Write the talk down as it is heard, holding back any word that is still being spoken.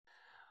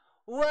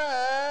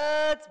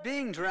What's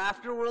being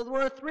drafted for World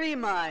War III,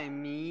 my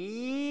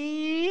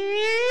me?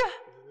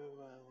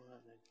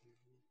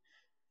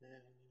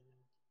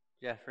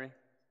 Jeffrey?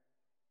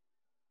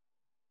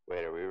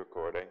 Wait, are we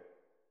recording?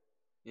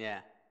 Yeah.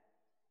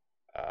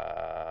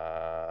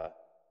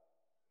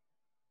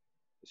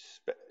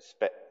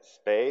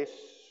 Space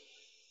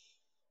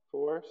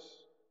Force?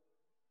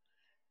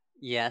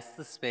 Yes,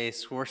 the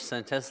Space Force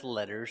sent us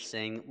letters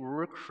saying we're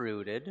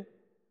recruited.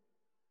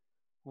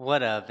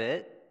 What of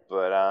it?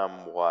 But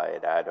I'm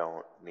white.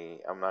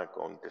 I'm not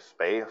going to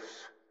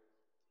space.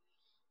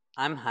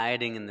 I'm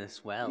hiding in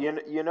this well.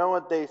 You know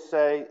what they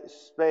say?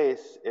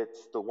 Space,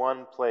 it's the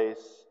one place.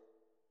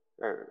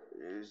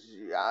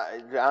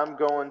 I'm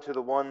going to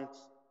the one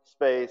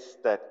space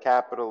that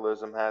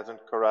capitalism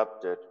hasn't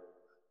corrupted.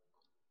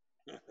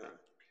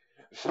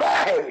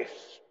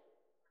 Space!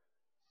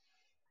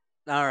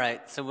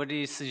 Alright, so what do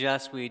you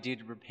suggest we do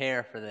to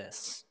prepare for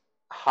this?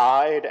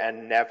 Hide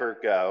and never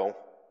go.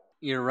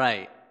 You're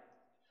right.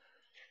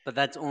 But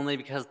that's only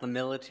because the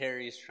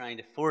military is trying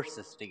to force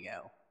us to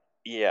go.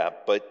 Yeah,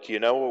 but you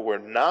know what we're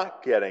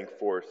not getting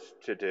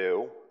forced to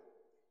do?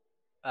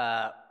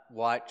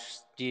 Watch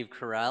Steve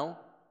Carell?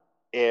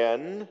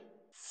 In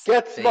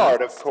Get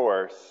Smart, of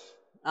course.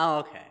 Oh,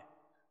 okay.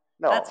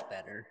 No. That's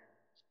better.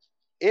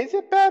 Is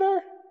it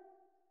better?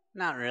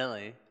 Not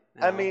really.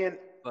 No. I mean...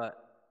 But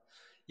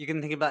you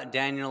can think about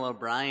Daniel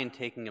O'Brien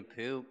taking a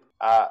poop.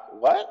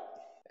 What?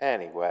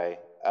 Anyway,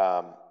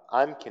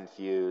 I'm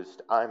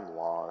confused. I'm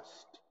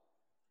lost.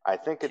 I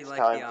think it's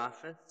time The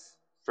Office?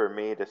 for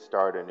me to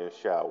start a new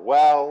show.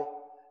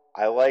 Well,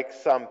 I like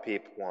some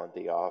people on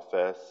The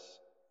Office,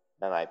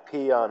 and I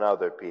pee on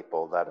other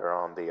people that are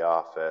on The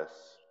Office.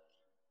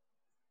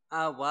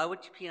 Why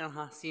would you pee on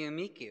Hatsune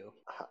Miku?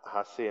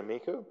 Hatsune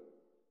Miku?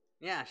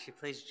 Yeah, she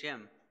plays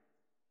Jim.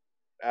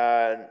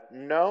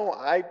 No,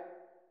 I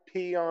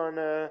pee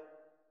on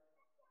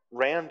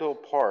Randall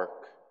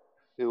Park,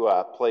 who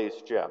plays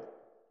Jim.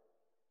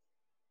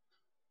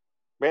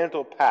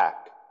 Randall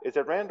Pack. Is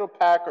it Randall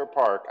Pack or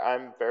Park?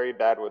 I'm very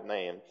bad with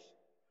names.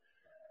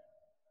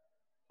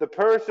 The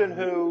person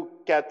who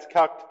gets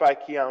cucked by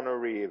Keanu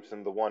Reeves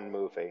in the one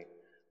movie,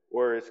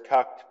 or is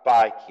cucked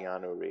by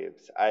Keanu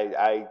Reeves.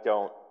 I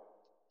don't...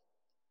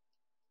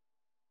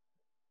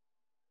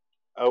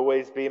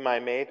 Always Be My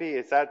Maybe?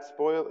 Is that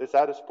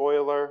a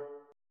spoiler?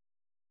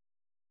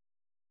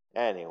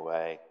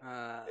 Anyway.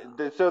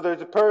 So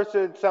there's a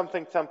person,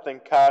 something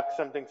cuck,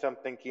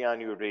 something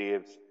Keanu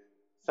Reeves,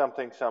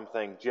 something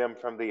Jim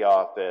from The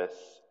Office,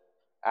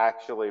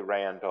 actually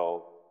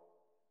Randall.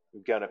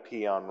 I'm gonna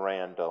pee on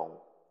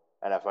Randall.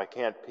 And if I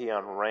can't pee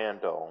on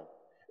Randall,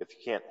 if you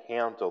can't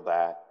handle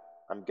that,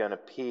 I'm gonna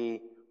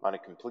pee on a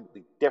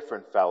completely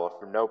different fella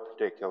for no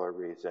particular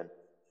reason.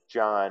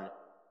 John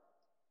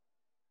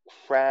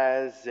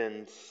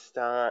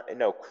Krasinski.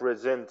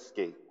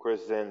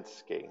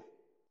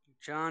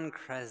 John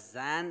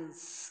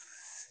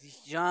Krasinski.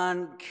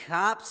 John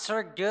Cops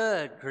are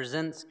good.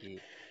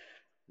 Krasinski.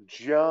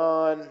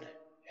 John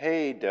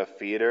Hey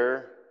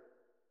Defeater.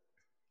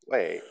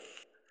 Wait.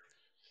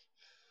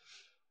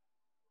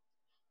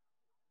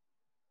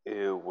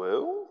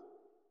 Ooh?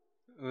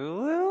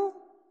 Ooh?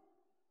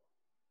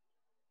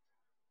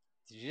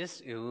 Did you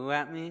just ooh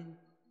at me?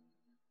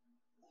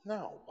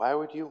 No, why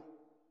would you?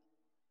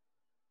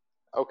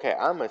 Okay,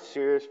 I'm a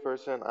serious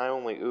person. I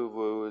only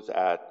ooh-woos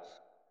at...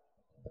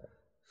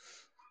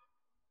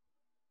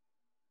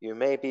 You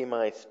may be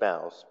my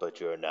spouse, but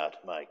you're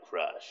not my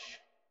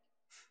crush.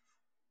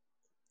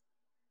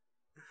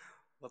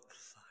 What the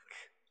fuck?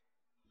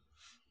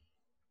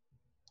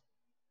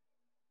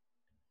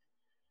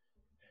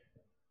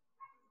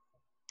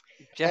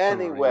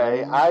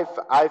 Anyway, I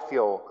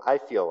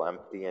feel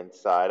empty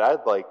inside.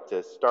 I'd like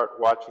to start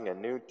watching a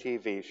new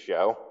TV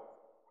show.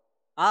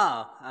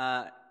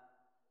 Oh,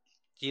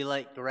 do you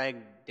like Greg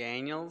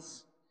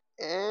Daniels?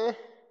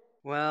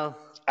 Well,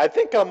 I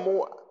think I'm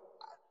more...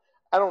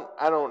 I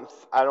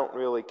don't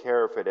really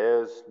care if it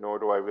is, nor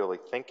do I really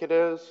think it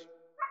is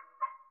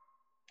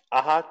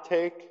a hot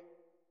take,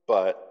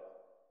 but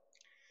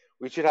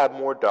we should have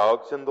more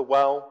dogs in the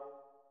well.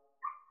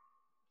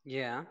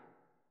 yeah.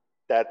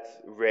 That's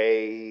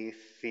Ray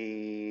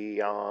the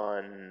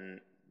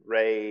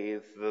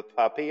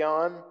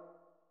Puppyon.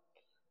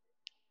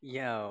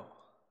 Yo.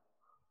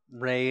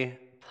 Ray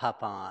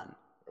Papon.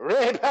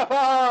 Ray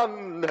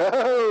Puppyon!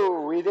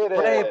 No, we did it.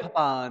 Ray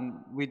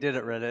Papon. We did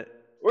it, Reddit.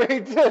 We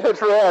did it,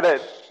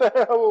 Reddit.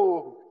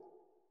 No.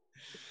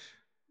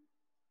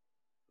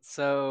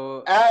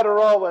 So...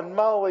 Adderall and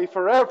Molly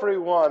for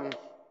everyone.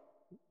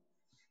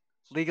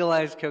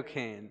 Legalize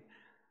cocaine.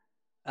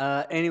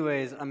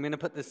 Anyways, I'm gonna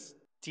put this...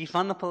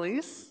 Defund the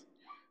police?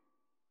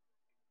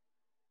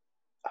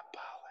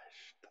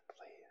 Abolish the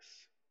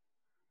police.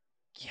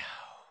 Yo.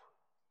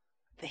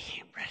 They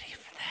ain't ready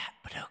for that,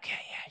 but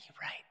okay, yeah,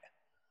 you're right.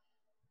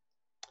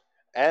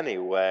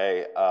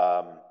 Anyway,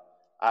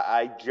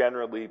 I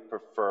generally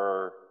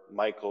prefer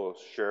Michael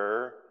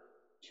Schur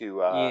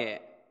to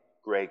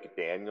Greg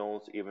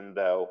Daniels, even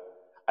though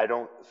I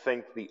don't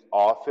think The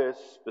Office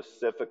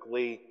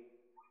specifically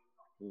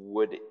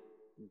would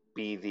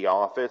be The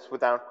Office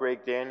without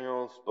Greg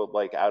Daniels, but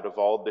like out of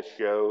all the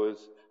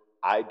shows,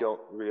 I don't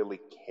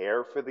really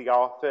care for The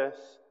Office.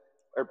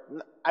 Or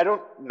I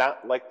don't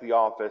not like The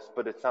Office,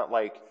 but it's not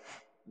like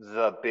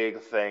the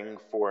big thing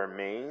for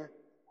me.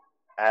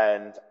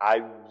 And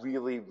I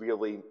really,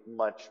 really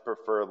much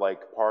prefer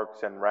like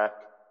Parks and Rec.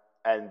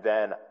 And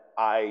then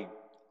I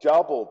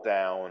double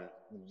down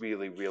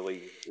really,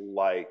 really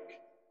like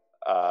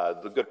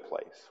The Good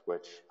Place,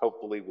 which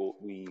hopefully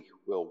we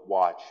will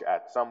watch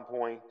at some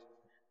point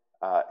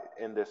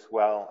in this.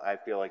 Well, I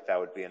feel like that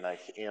would be a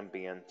nice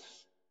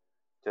ambience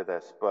to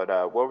this. But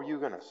what were you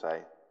gonna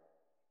say?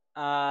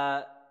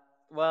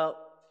 Well,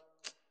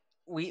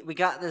 we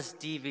got this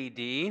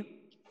DVD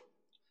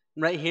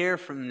right here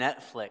from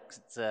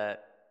Netflix.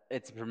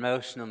 It's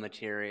promotional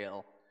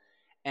material,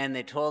 and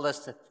they told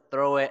us to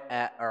throw it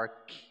at our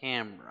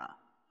camera.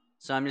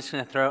 So I'm just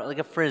gonna throw it like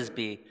a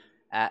frisbee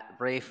at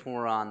Ray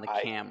Foron, the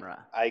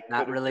camera.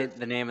 Not really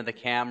the name of the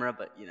camera,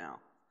 but you know.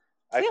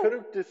 I could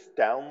have just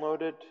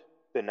downloaded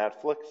the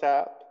Netflix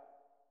app.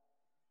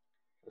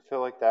 I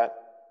feel like that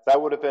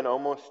would have been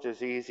almost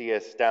as easy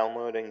as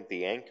downloading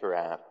the Anchor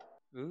app.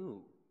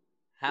 Ooh.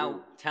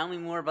 How? Tell me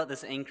more about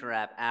this Anchor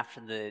app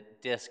after the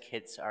disc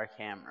hits our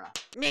camera.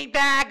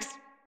 Meatbags!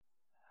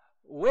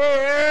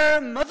 Where,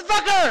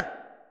 motherfucker?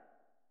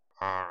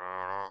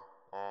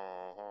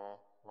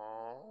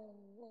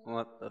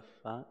 What the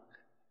fuck?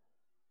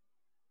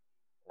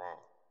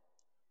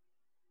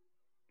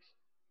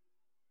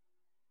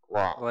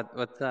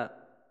 What's up?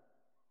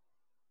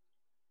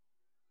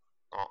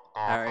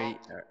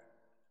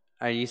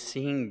 Are you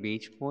seeing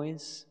Beach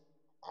Boys?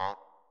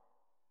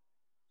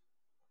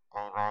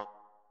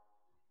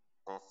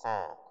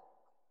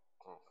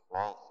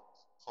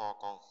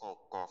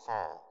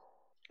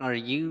 Are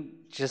you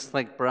just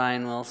like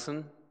Brian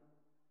Wilson?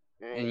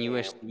 And you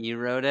wish that you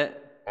wrote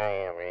it? I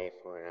am Ray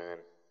Foron.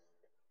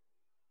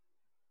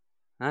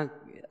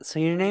 So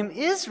your name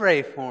is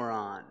Ray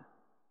Foron.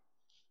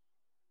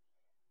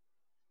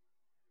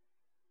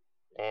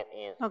 That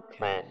is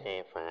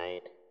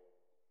classified.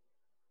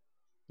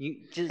 You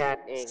just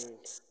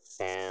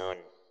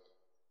shutting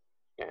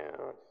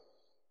down.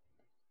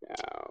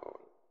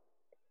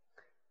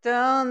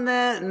 Don't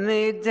let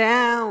me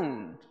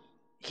down.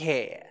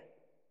 Yeah.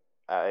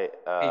 Hey,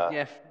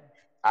 Jeff.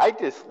 I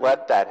just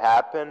let that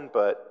happen,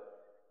 but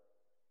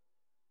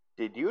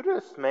did you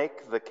just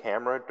make the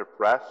camera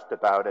depressed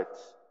about its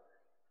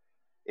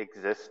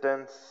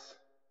existence?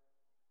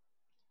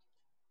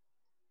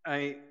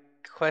 I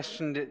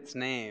questioned its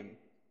name.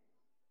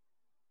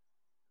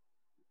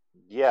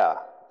 Yeah,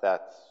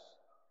 that's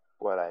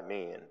what I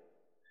mean.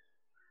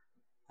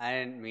 I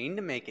didn't mean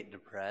to make it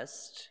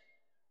depressed.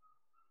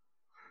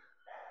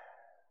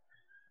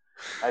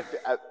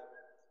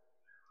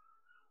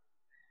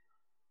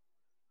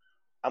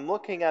 I'm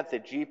looking at the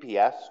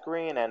GPS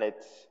screen and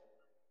it's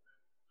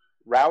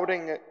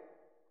routing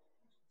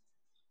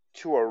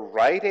to a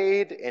Rite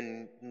Aid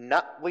in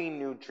Nutley,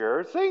 New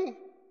Jersey?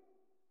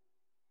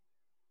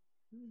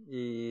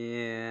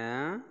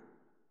 Yeah.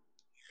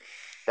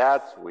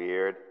 That's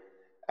weird.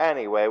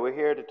 Anyway, we're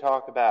here to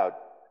talk about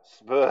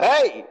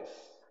Space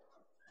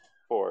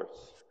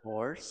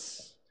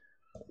Force.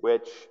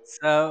 Which...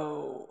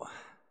 So...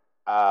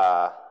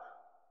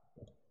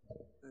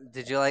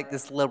 did you like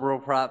this liberal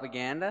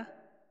propaganda?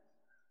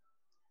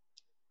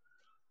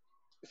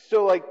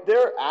 So, like,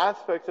 there are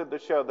aspects of the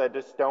show that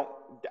just don't...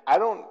 I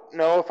don't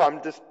know if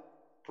I'm just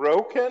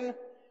broken,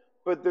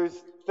 but there's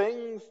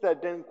things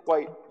that didn't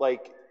quite,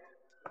 like,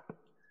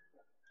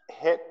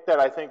 hit that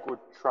I think we're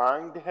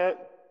trying to hit,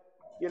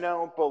 you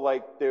know? But,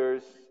 like,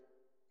 there's...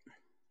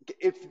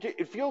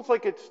 It feels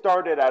like it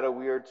started at a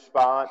weird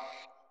spot,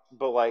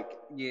 but, like...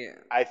 Yeah.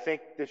 I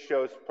think the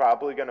show's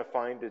probably going to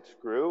find its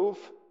groove.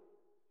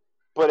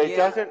 But it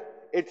doesn't...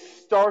 It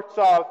starts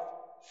off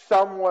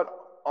somewhat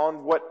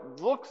on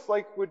what looks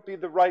like would be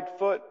the right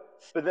foot,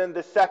 but then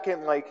the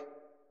second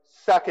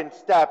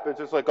step is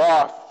just like,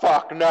 oh,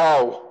 fuck,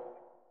 no.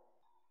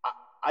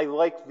 I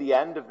like the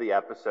end of the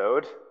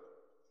episode.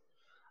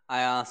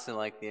 I also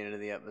like the end of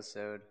the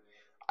episode.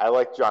 I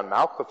like John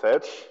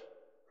Malkovich.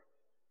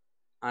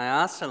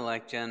 I also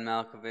like John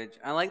Malkovich.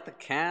 I like the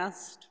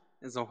cast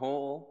as a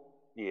whole.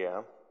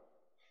 Yeah.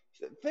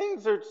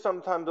 Things are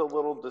sometimes a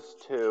little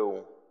just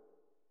too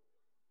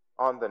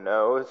on the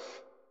nose.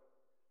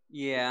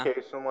 Yeah.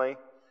 Occasionally.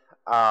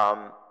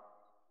 I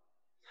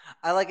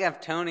like F.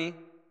 Tony.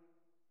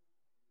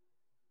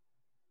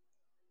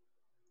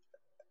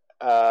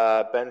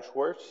 Ben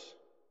Schwartz?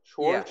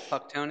 Yeah,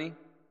 fuck Tony.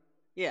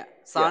 Yeah,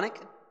 Sonic.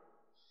 Yeah.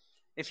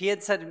 If he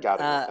had said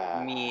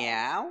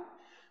meow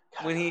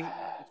when he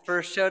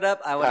first showed up,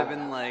 I would have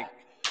been like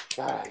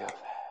 10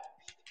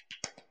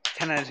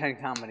 out of 10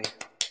 comedy.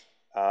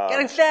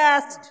 Getting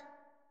fast!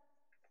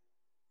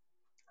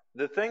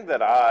 The thing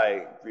that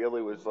I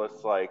really was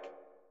just like,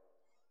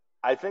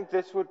 I think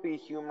this would be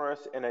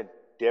humorous in a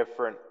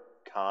different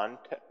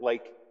context.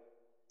 Like,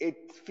 it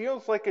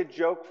feels like a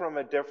joke from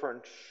a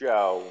different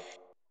show.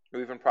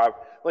 Even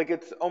like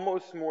it's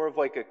almost more of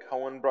like a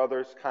Coen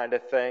Brothers kind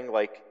of thing,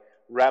 like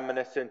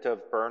reminiscent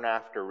of Burn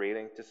After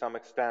Reading to some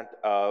extent,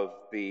 of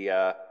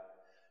the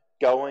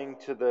going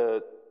to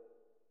the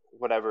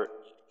whatever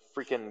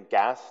freaking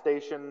gas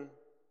station,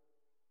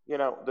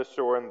 the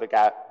store and the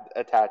gas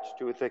attached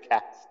to the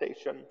gas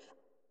station.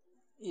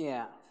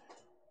 Yeah.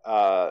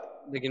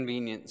 The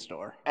convenience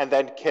store. And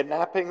then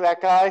kidnapping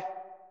that guy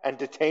and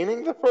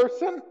detaining the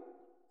person.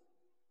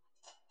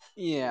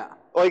 Yeah.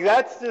 Like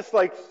that's just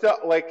like so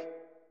like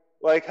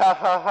ha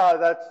ha ha,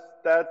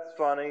 that's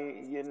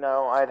funny, you'd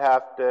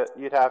have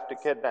to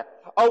kidnap.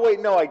 Oh wait,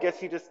 no, I guess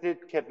he just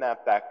did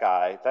kidnap that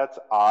guy. That's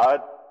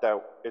odd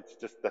that it's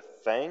just a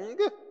thing.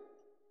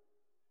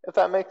 If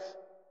that makes.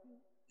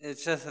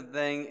 It's just a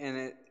thing,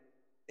 and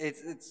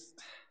it's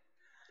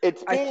being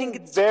I think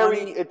it's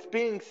funny. It's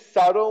being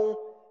subtle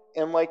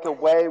in like a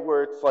way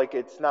where it's like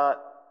it's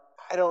not.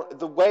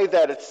 The way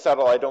that it's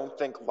subtle, I don't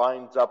think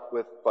lines up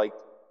with like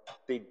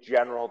the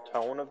general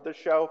tone of the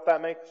show, if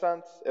that makes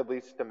sense, at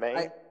least to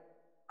me.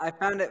 I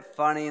found it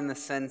funny in the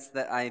sense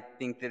that I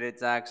think that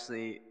it's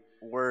actually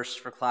worse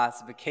for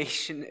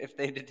classification if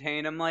they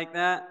detain him like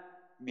that.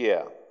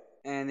 Yeah.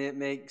 And it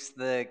makes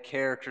the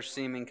character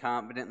seem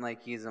incompetent,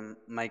 like he's a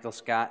Michael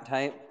Scott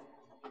type.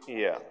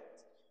 Yeah.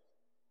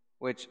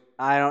 Which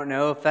I don't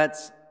know if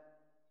that's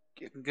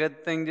a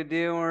good thing to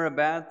do or a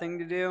bad thing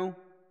to do.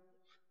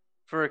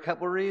 For a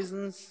couple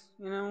reasons,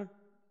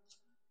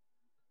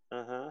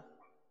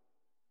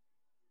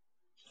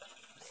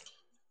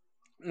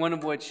 One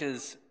of which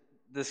is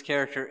this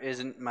character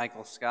isn't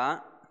Michael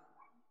Scott.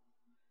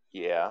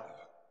 Yeah.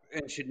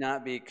 And should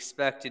not be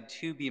expected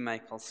to be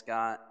Michael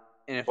Scott.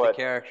 And if the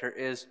character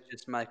is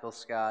just Michael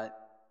Scott,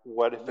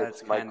 what if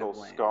it's Michael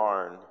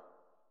Scarn?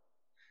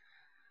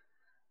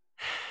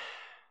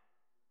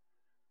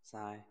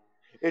 Sigh.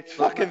 It's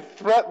fucking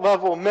Threat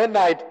Level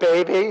Midnight,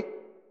 baby.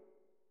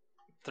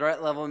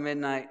 Threat Level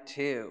Midnight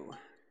 2.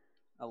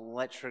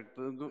 Electric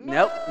Boogaloo.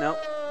 Nope. No.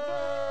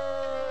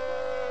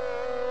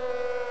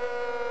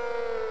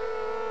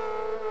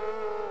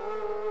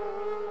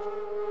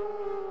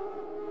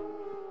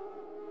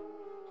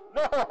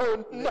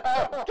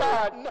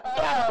 God, no.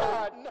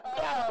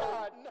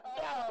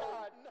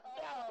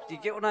 Do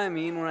you get what I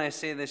mean when I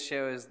say this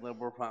show is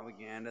liberal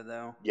propaganda,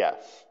 though?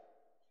 Yes.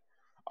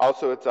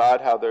 Also, it's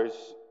odd how there's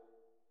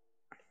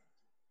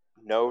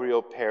no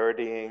real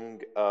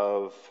parodying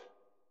of.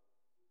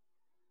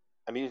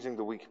 I'm using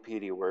the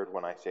Wikipedia word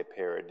when I say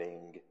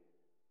parodying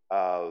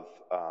of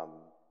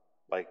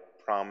like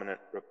prominent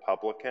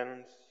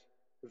Republicans.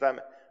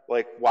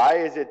 Why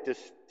is it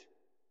just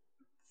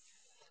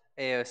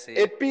AOC?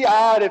 It'd be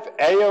odd if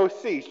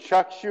AOC,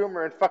 Chuck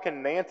Schumer, and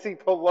fucking Nancy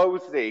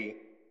Pelosi.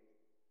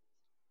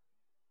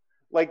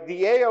 Like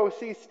the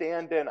AOC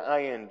stand-in, I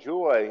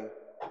enjoy,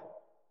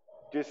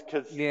 just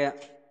because. Yeah.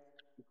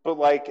 But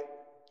like,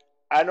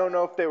 I don't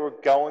know if they were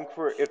going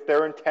for if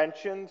their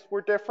intentions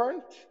were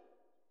different.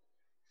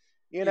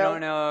 You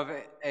don't know if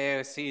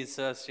AOC is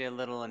supposed to be a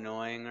little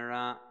annoying or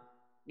not.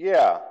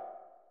 Yeah.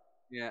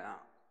 Yeah.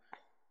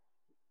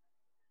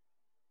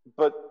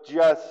 But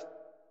just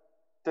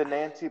the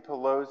Nancy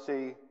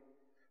Pelosi,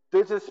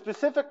 there's a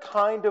specific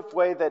kind of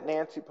way that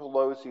Nancy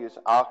Pelosi is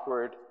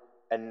awkward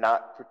and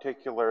not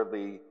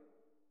particularly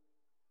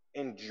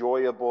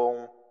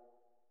enjoyable.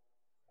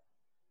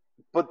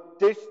 But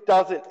this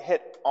doesn't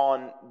hit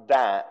on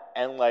that.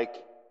 And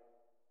like,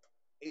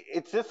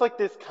 it's just like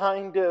this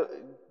kind of,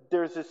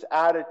 there's this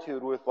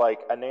attitude with like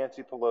a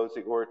Nancy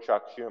Pelosi or a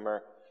Chuck Schumer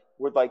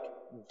where like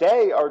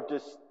they are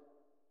just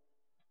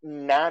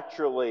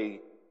naturally,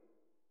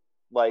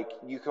 like,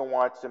 you can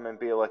watch them and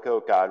be like,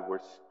 oh God,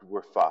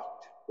 we're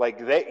fucked.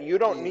 Like you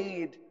don't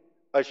need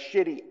a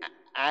shitty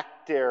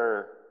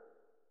actor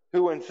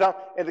who in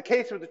the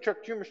case with the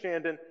Chuck Schumer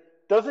stand-in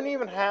doesn't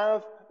even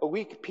have a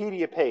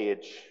Wikipedia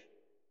page.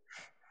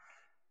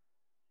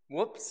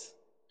 Whoops.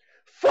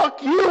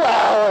 Fuck you,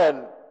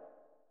 Alan!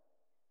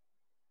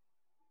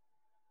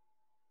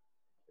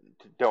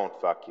 Don't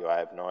fuck you, I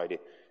have no idea.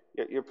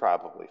 You're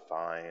probably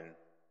fine.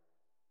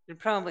 You're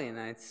probably a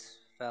nice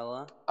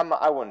fella.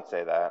 I wouldn't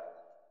say that.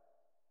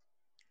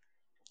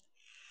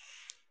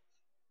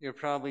 You're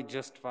probably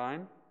just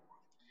fine.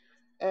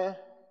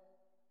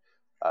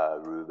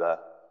 Aruba.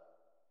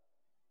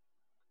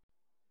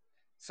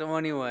 So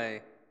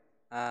anyway,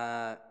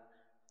 do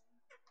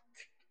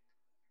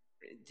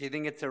you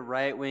think it's a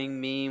right-wing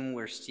meme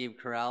where Steve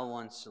Carell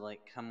wants to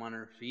like come on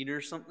her feet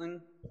or something?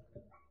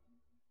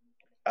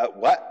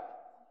 What?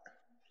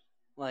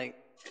 Like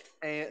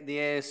the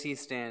AOC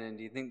stand-in.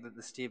 Do you think that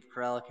the Steve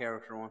Carell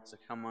character wants to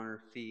come on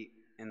her feet,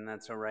 and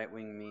that's a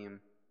right-wing meme?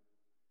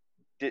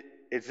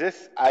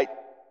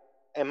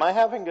 Am I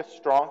having a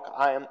strong?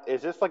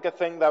 Is this like a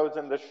thing that was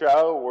in the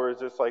show, or is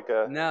this like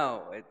a?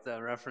 No, it's a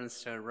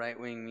reference to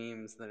right-wing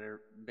memes that are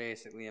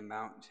basically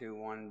amount to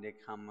wanting to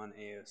come on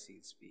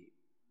AOC's feet.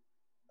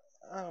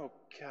 Oh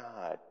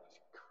God,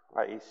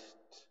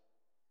 Christ!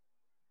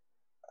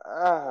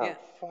 Oh, yeah.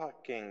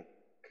 Fucking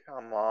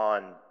come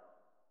on!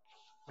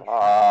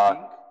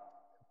 Fuck!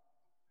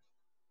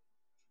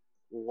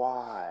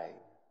 Why?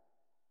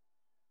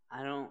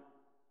 I don't...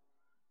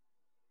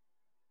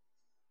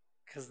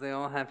 Because they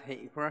all have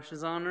hate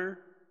crushes on her?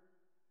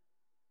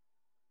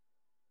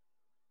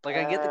 Like,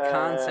 I get the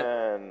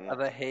concept of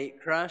a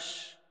hate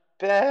crush.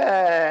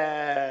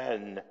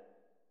 Ben!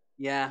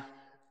 Yeah.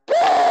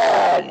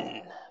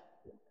 Ben!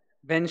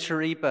 Ben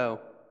Sharipo,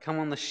 come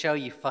on the show,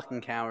 you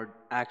fucking coward.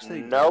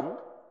 Actually,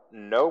 Nope.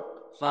 don't.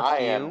 Nope. Fuck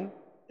you.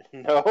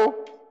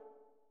 Nope.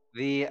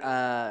 The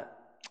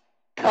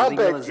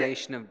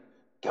legalization of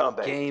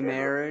gay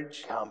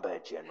marriage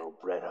Combat General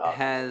Brett Hoffman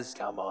has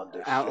come on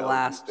the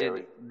outlasted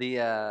show,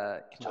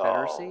 the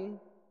Confederacy.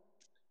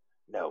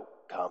 No,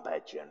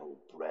 Combat General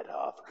Brett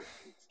Hoffman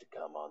needs to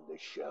come on the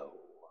show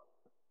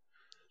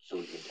so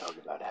we can talk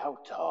about how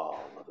tall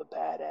of a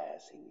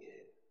badass he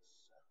is.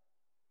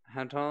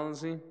 How tall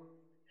is he?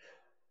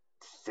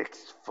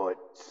 6 foot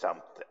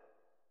something.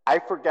 I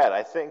forget.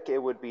 I think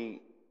it would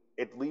be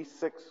at least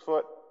 6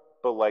 foot,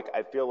 but like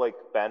I feel like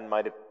Ben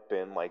might have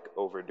been like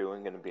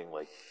overdoing it and being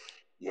like,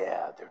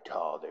 yeah, they're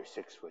tall. They're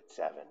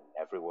 6'7".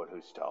 Everyone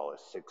who's tall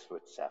is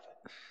 6'7".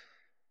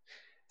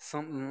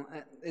 Something.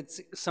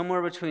 It's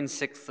somewhere between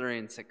 6'3"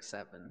 and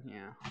 6'7".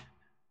 Yeah.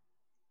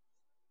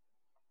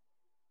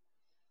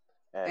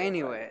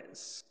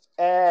 Anyways.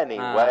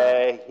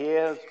 Anyway,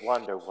 here's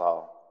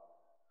Wonderwall.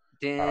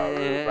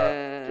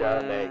 Aruba,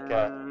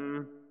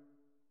 Jamaica.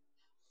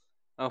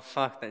 Oh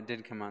fuck! That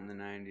did come out in the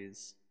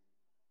 90s,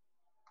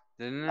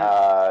 didn't it?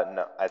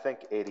 No, I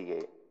think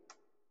 88.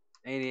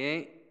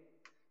 88.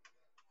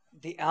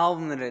 The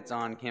album that it's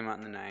on came out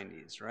in the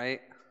 90s,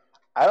 right?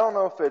 I don't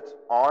know if it's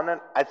on it.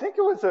 I think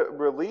it was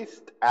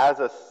released as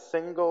a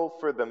single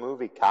for the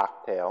movie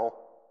Cocktail.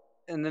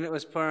 And then it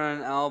was put on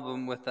an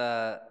album with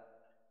the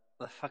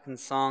fucking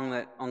song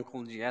that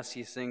Uncle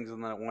Jesse sings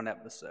in that one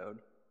episode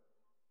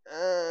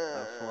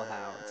of Full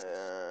House.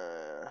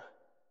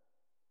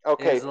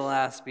 Okay. It's the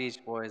last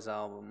Beach Boys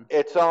album.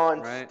 It's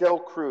on right? Still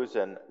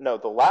Cruisin'. No,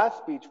 the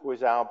last Beach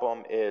Boys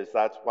album is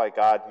That's Why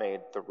God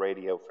Made the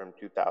Radio from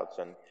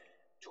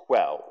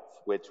 2012,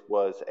 which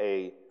was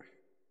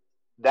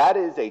that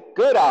is a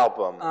good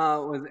album. It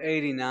was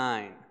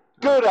 89.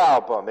 Good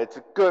album. It's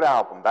a good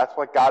album. That's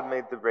Why God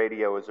Made the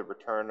Radio is a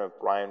return of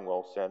Brian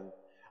Wilson.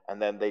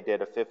 And then they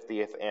did a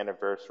 50th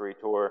anniversary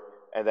tour.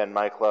 And then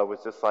Mike Love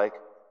was just like,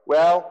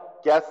 well,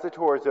 guess the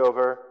tour's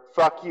over.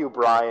 Fuck you,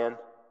 Brian.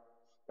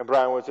 And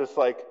Brian was just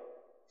like,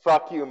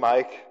 fuck you,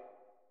 Mike.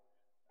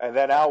 And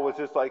then Al was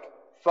just like,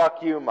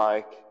 fuck you,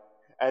 Mike.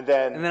 And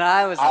then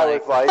I was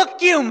like,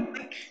 fuck you,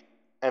 Mike.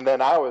 And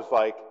then I was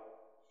like,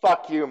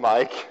 fuck you,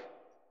 Mike.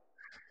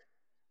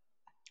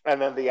 And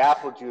then the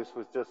apple juice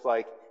was just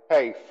like,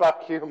 hey,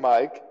 fuck you,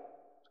 Mike.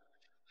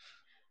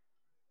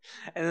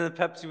 And then the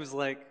Pepsi was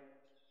like,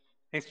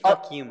 hey,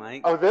 fuck you,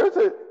 Mike. Oh,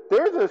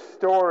 there's a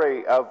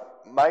story of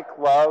Mike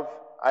Love.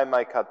 I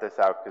might cut this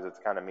out because it's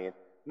kind of mean.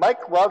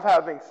 Mike Love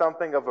having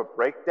something of a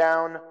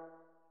breakdown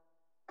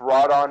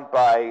brought on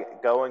by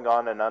going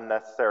on an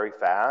unnecessary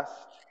fast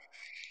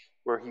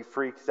where he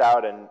freaks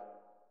out and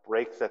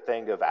breaks a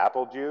thing of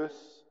apple juice.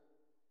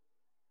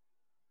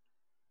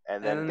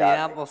 And then the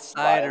apple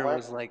cider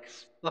was like,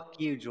 fuck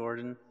you,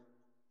 Jordan.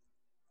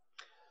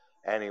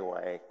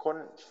 Anyway,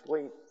 couldn't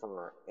sleep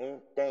for 8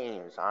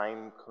 days.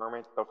 I'm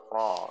Kermit the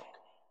Frog.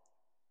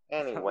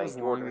 Anyway,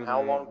 Jordan,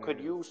 how long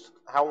could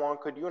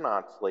you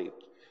not sleep?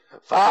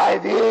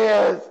 5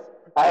 years!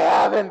 I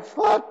haven't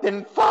slept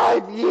in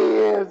 5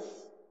 years!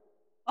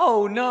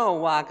 Oh no,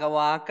 Waka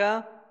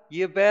Waka.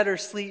 You better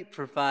sleep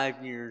for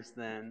 5 years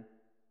then.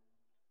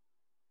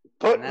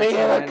 Put me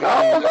in a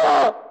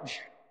coma!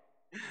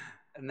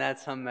 And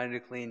that's how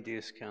medically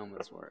induced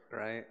comas work,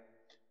 right?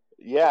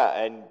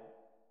 Yeah, and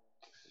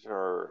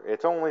sure,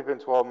 it's only been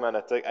 12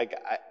 minutes.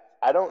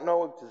 I don't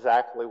know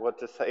exactly what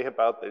to say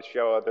about this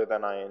show other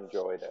than I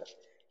enjoyed it.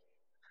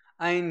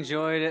 I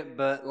enjoyed it,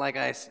 but like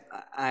I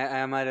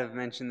might have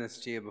mentioned this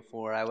to you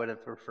before, I would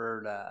have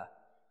preferred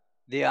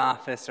The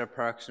Office or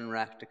Parks and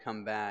Rec to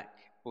come back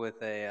with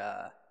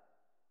a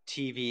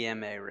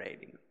TVMA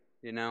rating,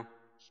 you know?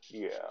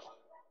 Yeah.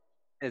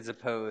 As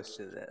opposed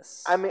to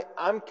this. I mean,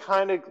 I'm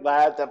kind of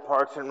glad that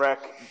Parks and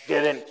Rec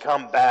didn't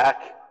come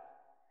back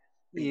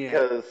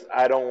because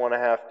I don't want to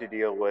have to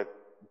deal with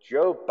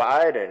Joe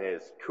Biden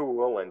is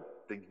cool and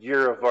the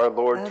year of our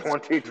Lord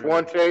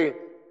 2020. True.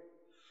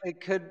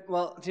 It could,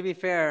 well, to be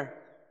fair,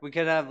 we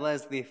could have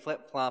Leslie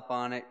flip-flop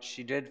on it.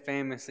 She did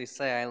famously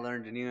say, I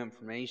learned new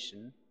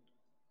information.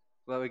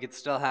 But we could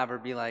still have her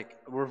be like,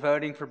 we're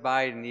voting for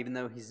Biden even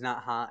though he's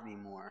not hot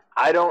anymore.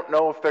 I don't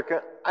know if they're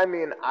going to, I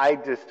mean, I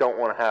just don't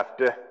want to have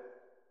to.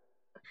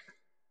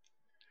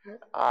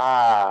 I'm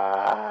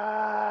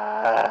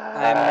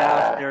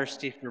now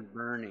thirsty for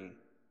Bernie.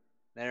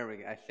 There we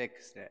go, I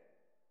fixed it.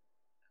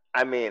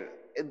 I mean,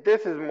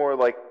 this is more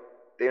like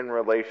in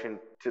relation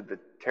to the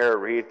Tara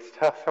Reid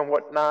stuff and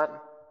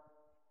whatnot.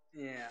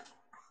 Yeah.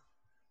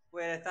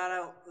 Wait, I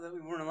thought that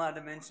we weren't allowed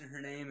to mention her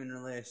name in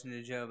relation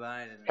to Joe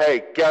Biden.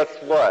 Hey, guess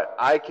what?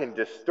 I can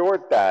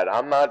distort that.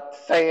 I'm not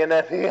saying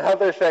any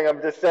other thing.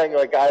 I'm just saying,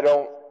 like, I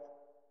don't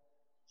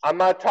I'm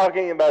not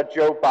talking about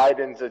Joe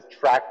Biden's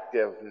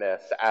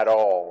attractiveness at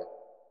all.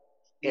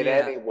 In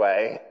any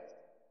way.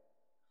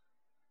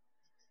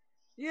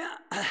 Yeah.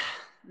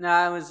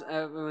 No,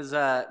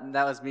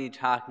 that was me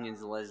talking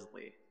as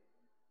Leslie.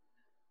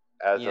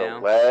 As a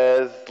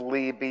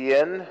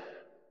lesbian?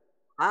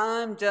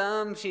 I'm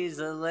dumb, she's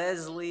a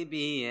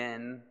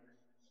lesbian.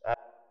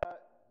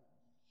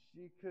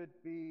 She could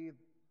be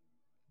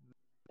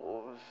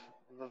the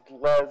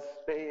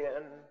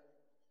lesbian.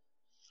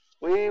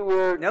 We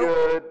were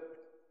good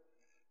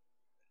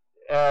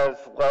as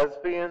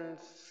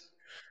lesbians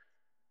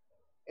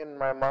in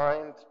my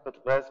mind,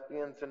 but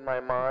lesbians in my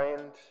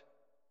mind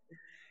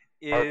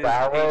is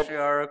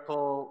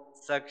patriarchal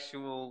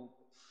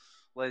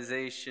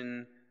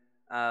sexualization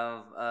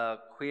of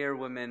queer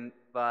women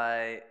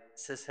by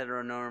cis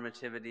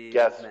heteronormativity.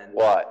 Guess of men.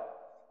 What?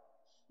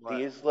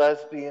 These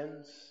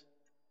lesbians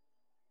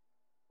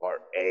are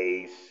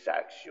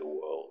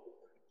asexual.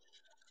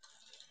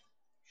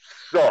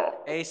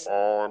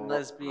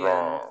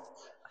 Lesbians.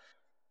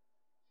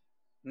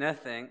 No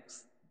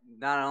thanks.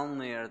 Not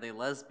only are they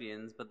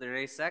lesbians, but they're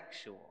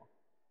asexual.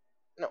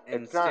 No,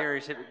 and it's not.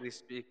 Stereotypically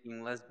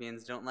speaking,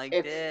 lesbians don't like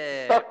dick.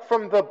 It's suck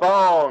from the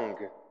bong.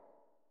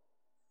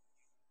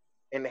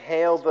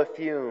 Inhale the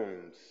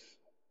fumes.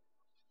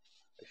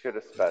 I should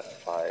have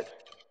specified.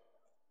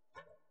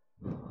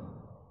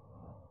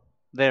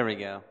 There we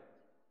go.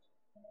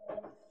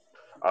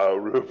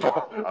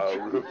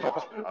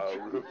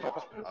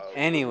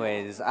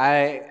 Anyways,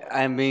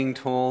 I'm being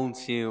told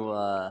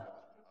to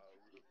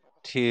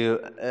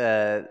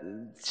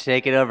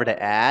take it over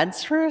to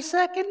ads for a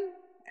second,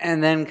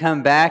 and then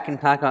come back and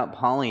talk about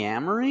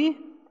polyamory.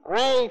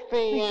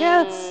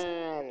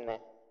 Raytheon.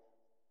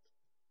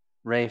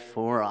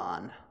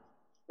 Rayforon.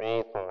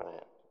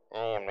 Raytheon. I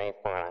am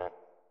Raytheon.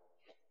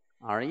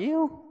 Are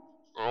you?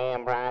 I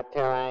am brought to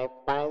life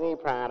by the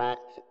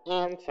products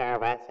and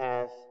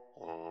services.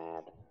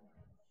 Ad.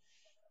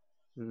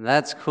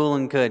 That's cool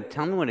and good.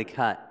 Tell me when to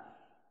cut.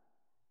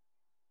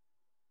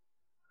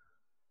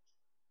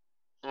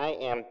 I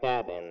am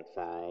dead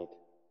inside.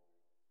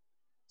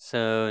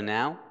 So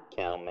now?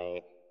 Kill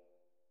me.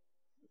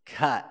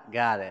 Cut.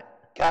 Got it.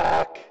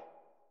 Cuck.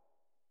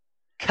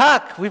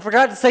 Cuck! We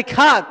forgot to say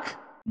cuck!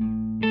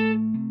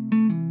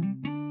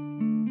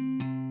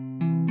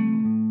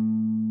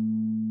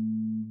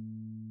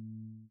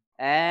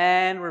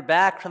 And we're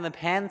back from the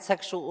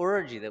pansexual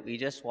orgy that we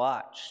just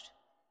watched.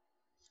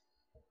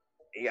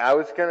 Yeah, I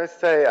was gonna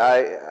say,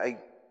 I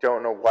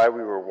don't know why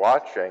we were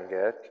watching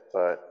it,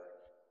 but...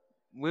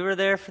 We were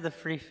there for the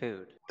free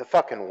food. The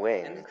fucking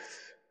wings.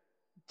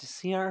 To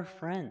see our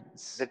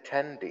friends. The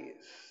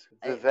tendies.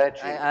 The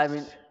veggies. I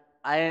mean,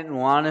 I didn't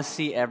want to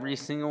see every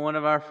single one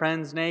of our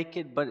friends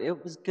naked, but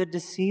it was good to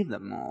see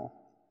them all.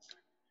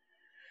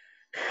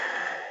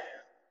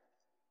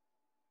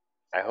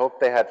 I hope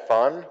they had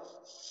fun.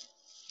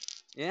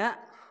 Yeah.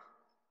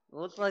 It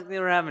looked like they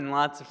were having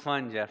lots of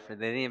fun, Jeffrey.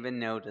 They didn't even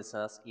notice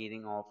us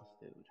eating all the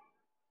food.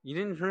 You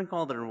didn't drink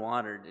all their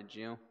water, did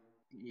you?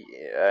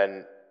 Yeah,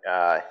 and,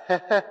 I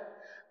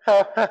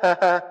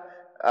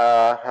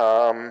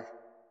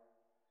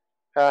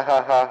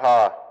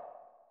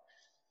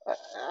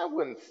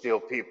wouldn't steal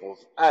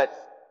people's... I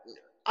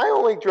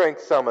only drink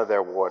some of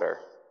their water.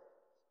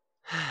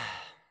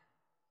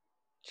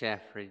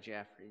 Jeffrey.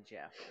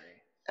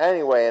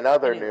 Anyway, in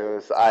other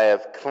news, I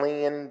have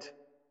cleaned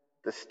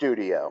the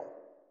studio.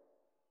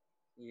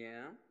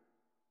 Yeah?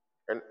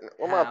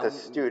 Well, not the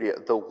studio,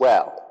 the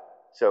well.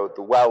 So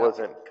the well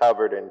isn't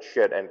covered in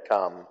shit and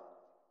cum.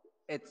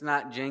 It's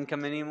not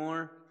Jenkum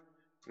anymore?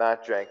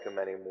 Not Jenkum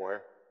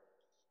anymore.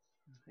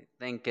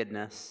 Thank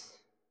goodness.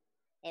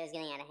 It was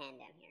getting out of hand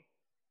down here.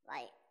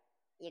 Like,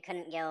 you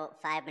couldn't go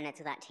 5 minutes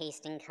without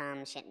tasting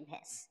cum, shit, and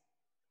piss.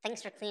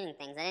 Thanks for cleaning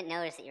things. I didn't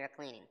notice that you were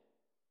cleaning.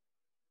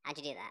 How'd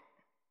you do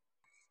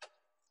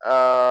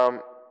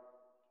that?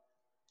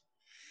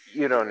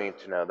 You don't need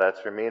to know.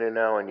 That's for me to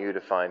know and you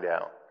to find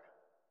out.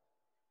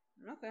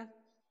 Okay.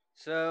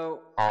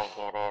 So... I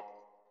get it.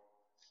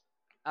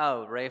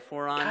 Oh,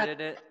 Rayforon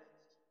did it?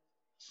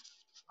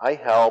 I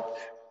helped.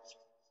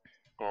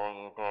 No,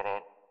 you did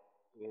it.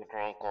 You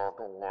drank all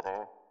the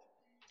water.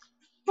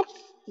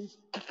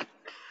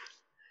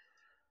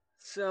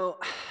 So,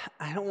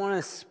 I don't want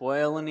to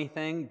spoil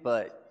anything,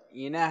 but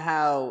you know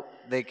how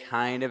they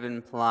kind of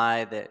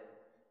imply that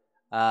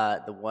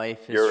the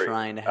wife is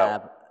trying to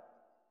have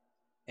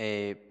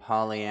a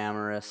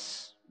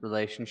polyamorous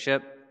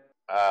relationship?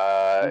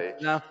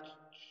 No.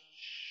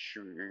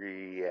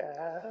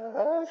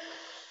 Yes.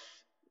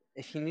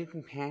 If you need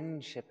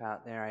companionship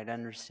out there, I'd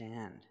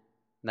understand.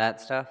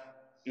 That stuff?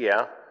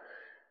 Yeah.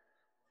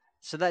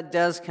 So that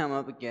does come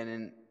up again,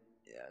 and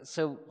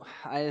so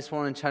I just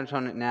want to touch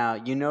on it now.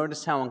 You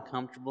notice how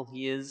uncomfortable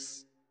he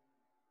is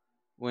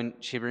when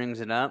she brings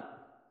it up?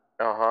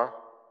 Uh-huh.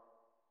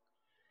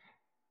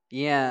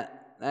 Yeah,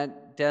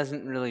 that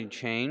doesn't really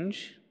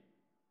change.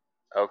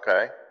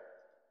 Okay.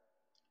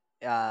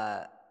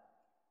 And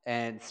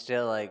it's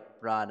still, like,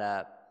 brought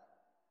up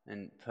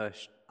and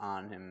pushed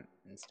on him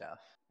and stuff.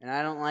 And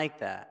I don't like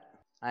that.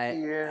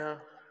 Yeah.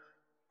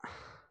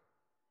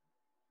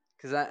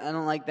 Because I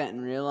don't like that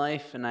in real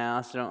life, and I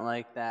also don't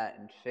like that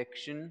in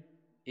fiction,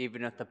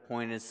 even if the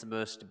point is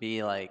supposed to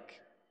be like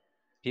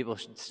people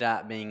should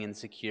stop being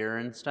insecure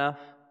and stuff.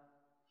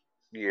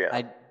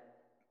 Yeah.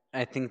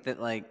 I think that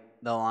like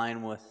the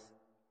line with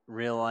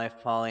real life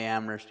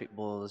polyamorous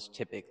people is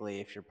typically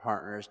if your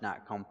partner is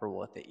not comfortable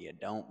with it, you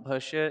don't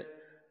push it.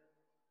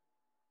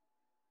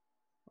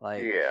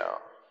 Like, Yeah.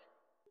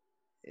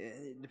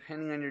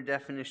 depending on your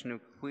definition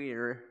of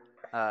queer,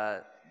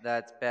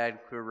 that's bad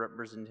queer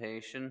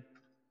representation.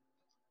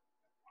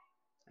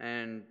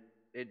 And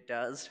it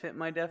does fit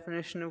my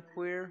definition of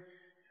queer.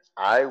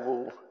 I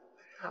want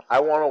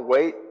to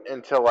wait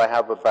until I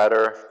have a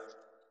better,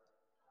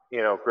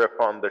 grip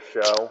on the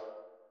show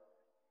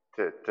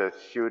to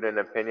shoot an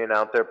opinion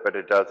out there, but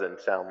it doesn't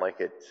sound like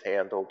it's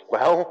handled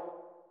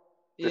well,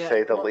 to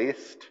say the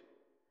least.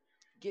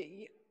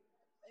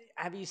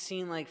 Have you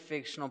seen like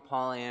fictional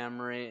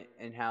polyamory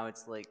and how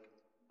it's like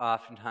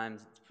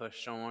oftentimes it's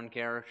pushed on one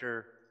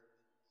character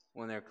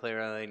when they're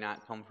clearly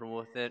not comfortable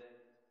with it?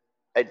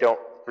 I don't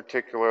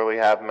particularly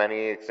have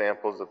many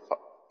examples of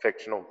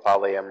fictional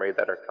polyamory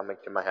that are coming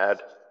to my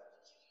head.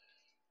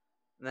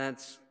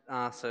 That's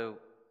also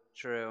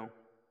true.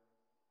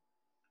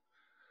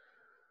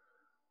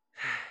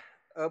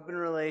 Open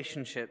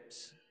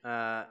relationships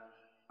are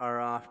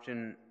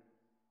often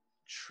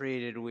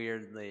treated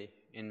weirdly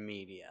in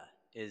media,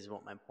 is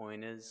what my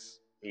point is.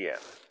 Yeah.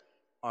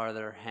 Are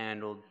they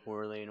handled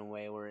poorly in a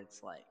way where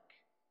it's like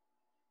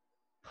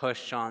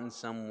push on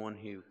someone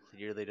who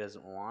clearly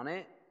doesn't want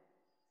it?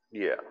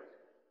 Yeah.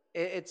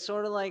 It's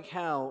sort of like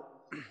how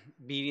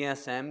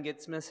BDSM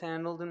gets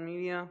mishandled in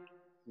media.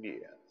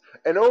 Yeah.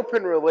 An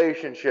open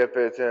relationship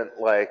isn't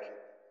like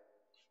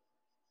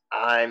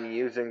I'm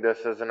using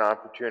this as an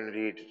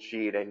opportunity to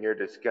cheat and you're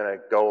just gonna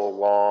go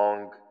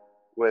along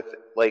with,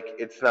 like,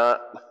 it's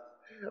not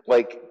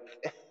like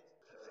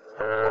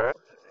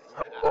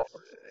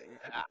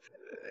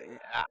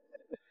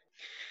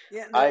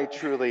Yeah, no, I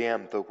truly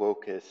am the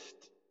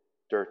wokest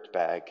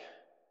dirtbag.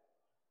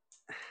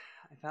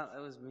 I thought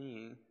that was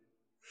me.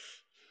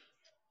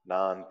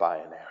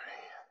 Non-binary.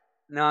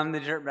 No, I'm the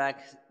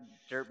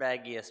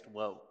dirtbaggiest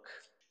woke.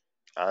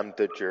 I'm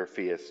the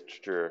jerfiest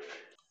jerf.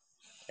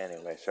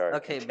 Anyway, sorry.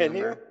 Okay,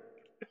 Continue.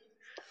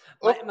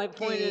 Boomer. My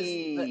point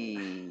is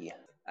that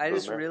I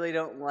just Boomer. really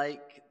don't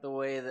like the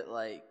way that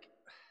like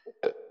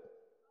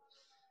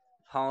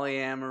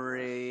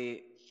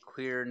polyamory,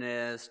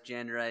 queerness,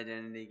 gender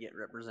identity get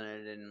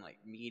represented in like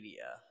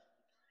media.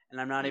 And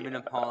I'm not even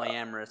a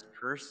polyamorous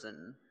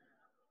person.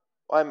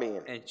 I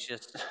mean, it's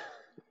just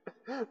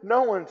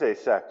no one's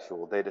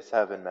asexual. They just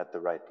haven't met the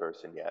right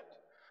person yet.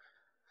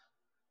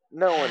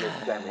 No one is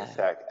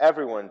demisexual.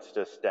 Everyone's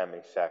just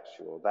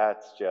demisexual.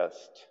 That's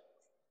just...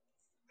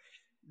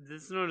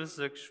 That's not a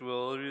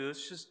sexuality.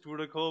 That's just what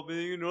I call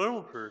being a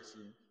normal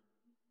person.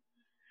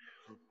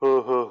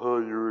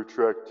 You're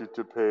attracted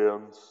to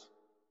pants.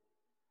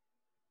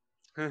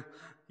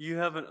 You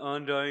have an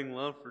undying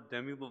love for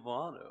Demi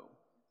Lovato.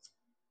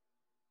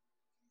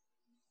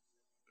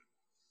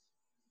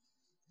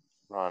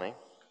 Ronnie?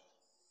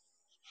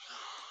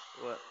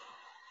 What?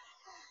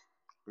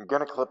 I'm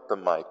gonna clip the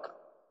mic.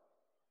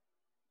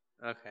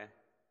 Okay.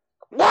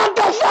 What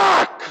the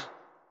fuck?!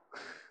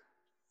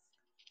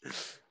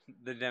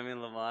 The Demi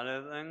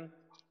Lovato thing?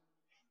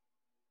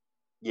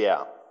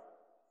 Yeah.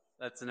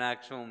 That's an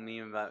actual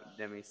meme about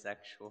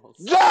demisexuals.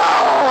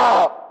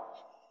 Yeah!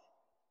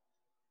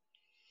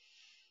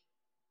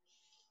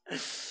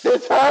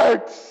 This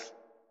hurts!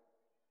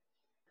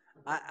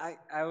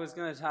 I was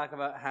going to talk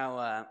about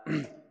how,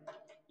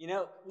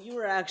 we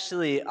were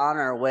actually on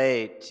our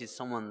way to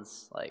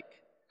someone's, like,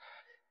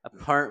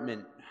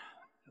 apartment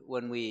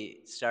when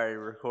we started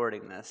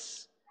recording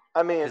this.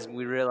 I mean... Because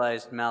we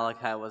realized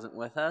Malachi wasn't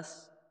with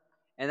us.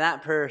 And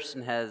that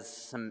person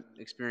has some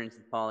experience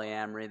with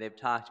polyamory. They've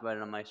talked about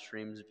it on my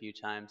streams a few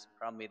times,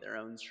 probably their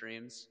own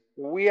streams.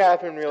 We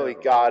haven't really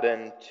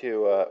gotten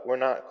to, we're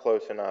not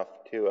close enough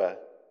to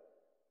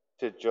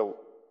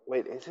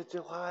wait, is it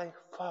July?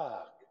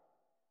 Fuck.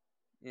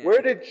 Yeah.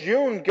 Where did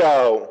June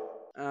go?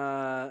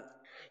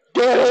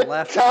 Get it?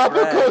 Left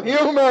Topical Greg.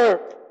 Humor!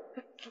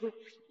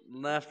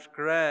 Left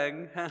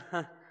Greg.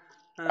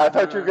 I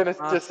thought you were going to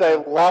just say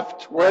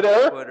left Twitter.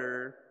 Left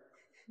Twitter.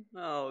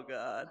 Oh,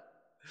 God.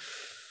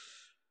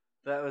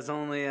 That was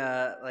only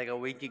like a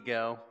week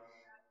ago.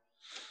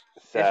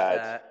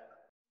 Sad.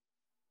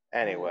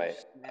 Anyway,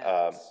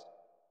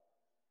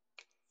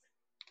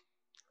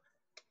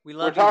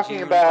 we're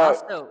talking about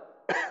also,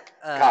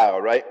 Kyle,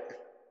 right?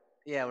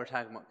 Yeah, we're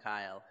talking about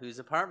Kyle, whose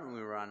apartment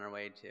we were on our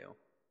way to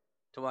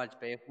watch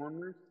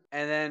Bayformers.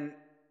 And then,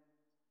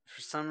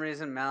 for some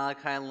reason,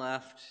 Malachi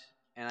left,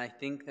 and I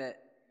think that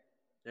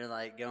they're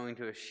like going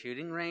to a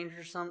shooting range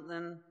or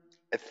something.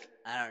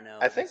 I don't know.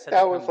 I think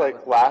that was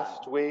like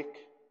last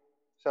week,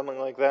 something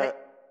like that.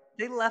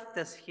 They left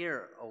us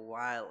here a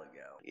while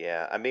ago.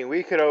 Yeah, I mean,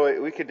 we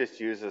could just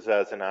use this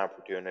as an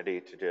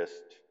opportunity to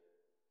just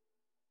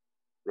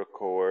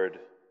record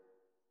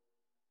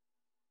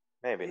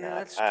Maybe Yeah, not.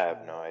 that's I have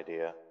true. no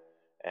idea.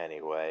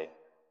 Anyway.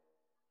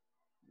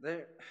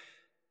 The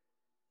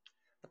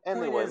point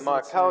Anyway, is,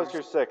 Mark, how is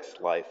listeners, your sex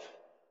life?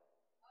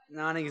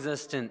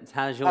 non-existent.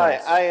 How's yours?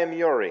 Hi, I am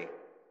Yuri.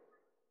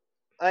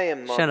 I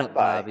am not Shut a up,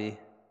 spy. Bobby.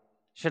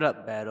 Shut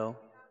up, Battle.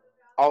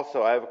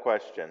 Also, I have a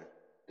question.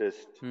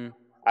 Just,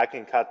 I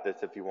can cut this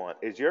if you want.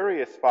 Is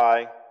Yuri a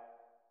spy?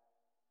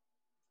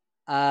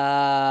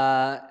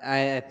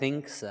 I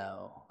think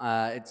so.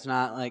 It's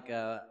not like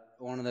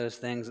one of those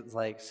things that's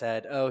like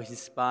said, oh,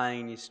 he's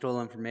spying, he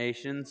stole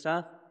information and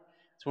stuff.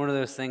 It's one of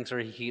those things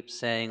where he keeps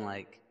saying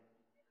like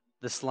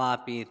the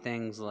sloppy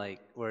things,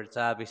 like where it's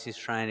obvious he's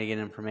trying to get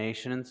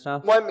information and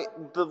stuff. Well, I mean,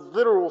 the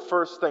literal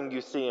first thing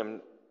you see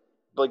him,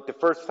 like the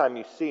first time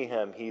you see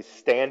him, he's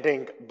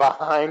standing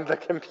behind the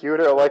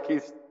computer like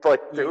he's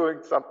like doing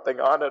something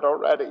on it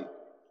already.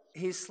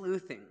 He's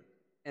sleuthing.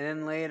 And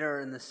then later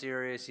in the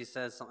series, he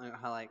says something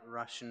about how like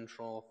Russian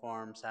troll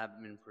farms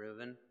haven't been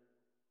proven.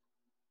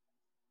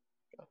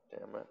 God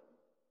damn it.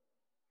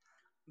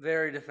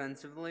 Very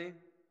defensively,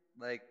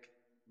 like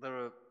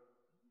the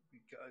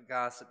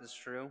gossip is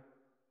true.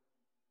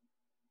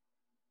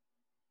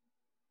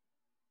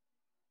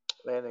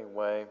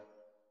 Anyway,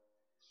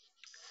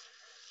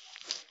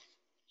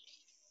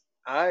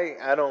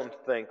 I don't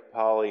think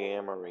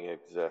polyamory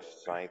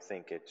exists. I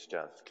think it's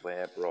just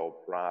liberal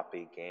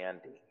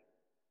propaganda.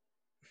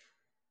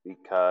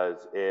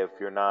 Because if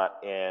you're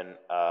not in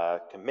a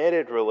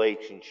committed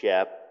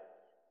relationship,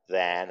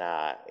 then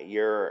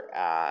you're,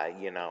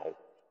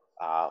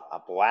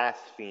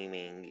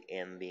 blaspheming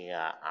in the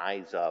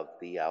eyes of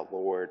the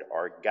Lord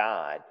our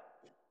God,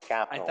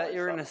 capitalism. I thought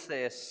you were going to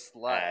say a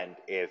slut. And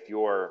if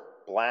you're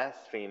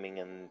blaspheming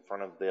in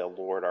front of the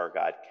Lord our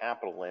God,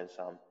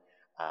 capitalism,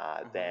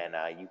 then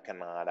you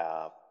cannot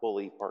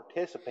fully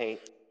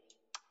participate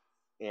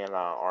in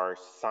our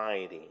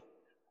society,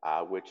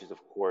 which is, of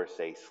course,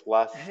 a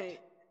slust-based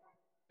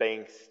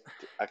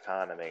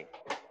economy.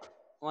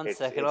 One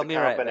second, I'll be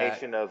right back. It's a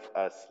combination of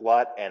a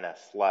slut and a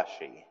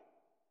slushy.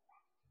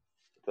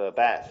 The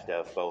best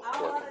of both worlds.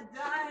 I want to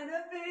die in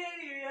a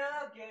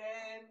video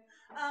game.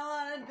 I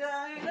want to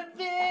die in a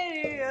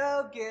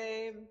video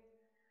game.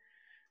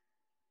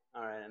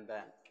 All right, I'm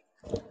back.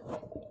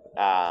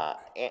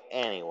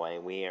 Anyway,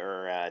 we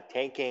are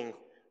taking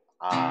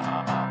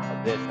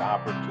this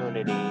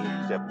opportunity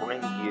to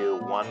bring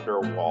you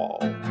Wonderwall.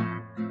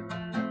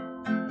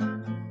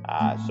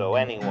 So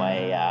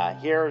anyway,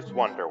 here's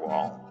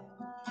Wonderwall.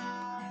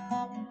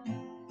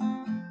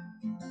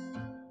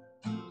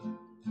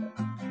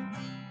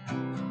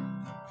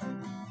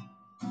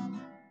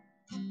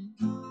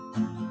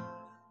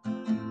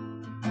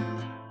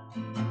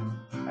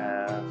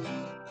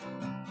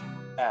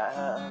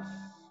 As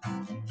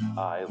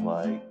I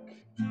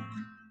like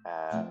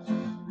as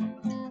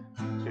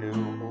to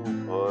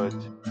put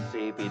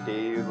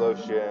CBD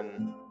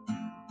lotion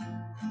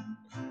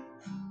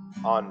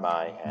on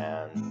my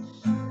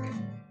hands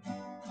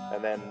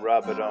and then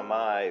rub it on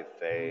my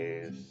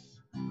face.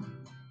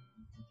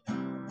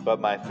 But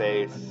my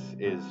face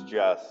is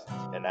just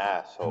an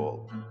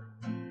asshole.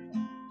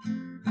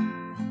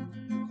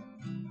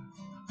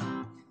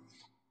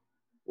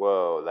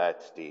 Whoa,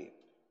 that's deep.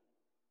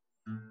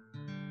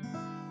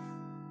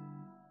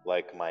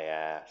 Like my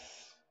ass.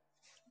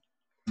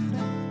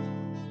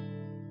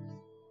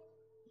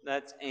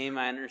 That's A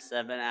minor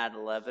 7 out of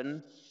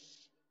 11.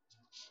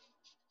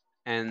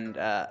 And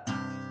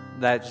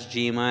that's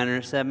G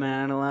minor 7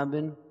 out of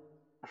 11.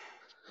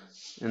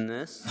 And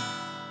this,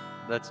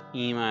 that's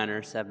E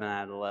minor 7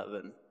 out of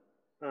 11.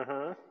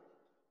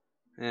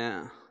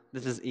 Yeah.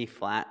 This is E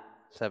flat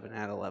 7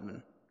 out of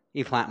 11.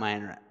 E flat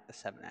minor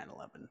 7 out of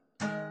 11.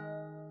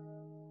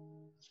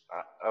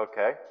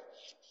 Okay.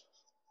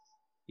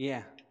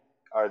 Yeah.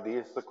 Are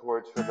these the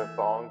chords for the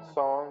thong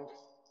song?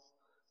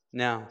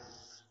 No.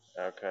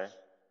 Okay.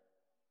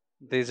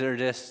 These are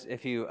just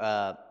if you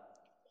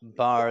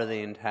bar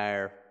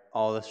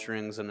all the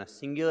strings on a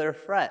singular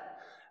fret.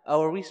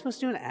 Oh, are we supposed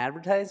to do an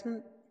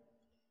advertisement?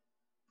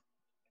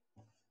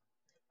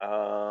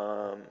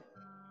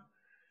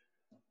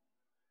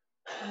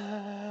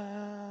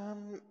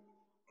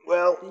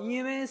 Well,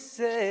 you may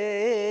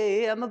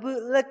say I'm a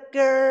bootlicker,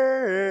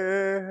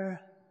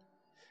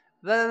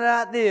 but I'm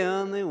not the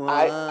only one.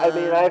 I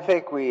mean, I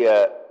think we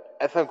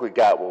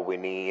got what we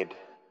need.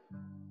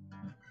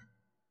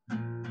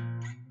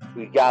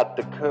 We got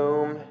the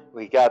coom,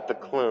 we got the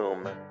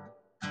clume.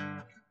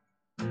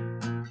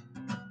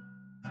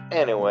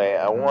 Anyway,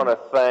 I want to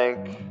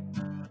thank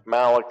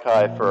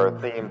Malachi for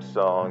our theme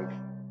song.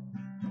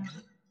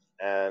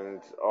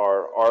 And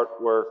our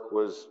artwork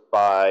was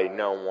by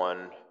no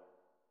one.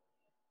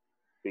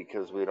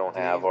 Because we don't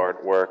have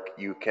artwork.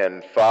 You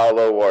can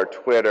follow our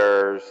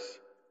Twitters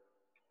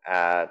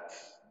at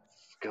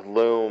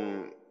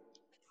Gloomers.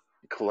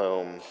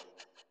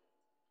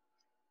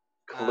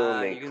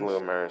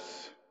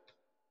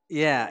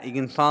 Yeah, you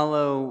can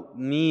follow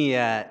me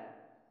at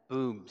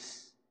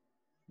boobs.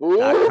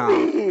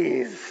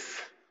 Boobies!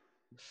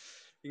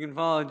 You can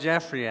follow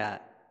Jeffrey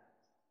at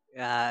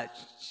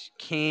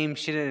came,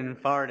 shitted, and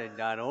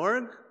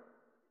farted.org,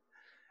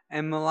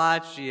 and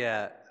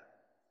Malachi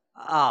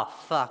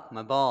fuck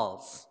my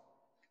balls.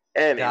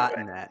 Anyway,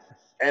 .net.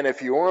 and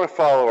if you want to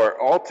follow our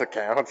alt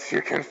accounts,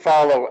 you can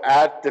follow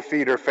at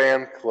Defeater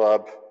Fan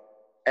Club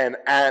and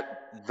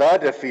at The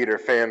Defeater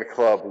Fan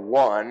Club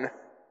 1.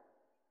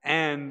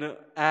 And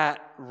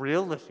at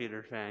Real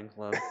Defeater Fan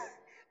Club.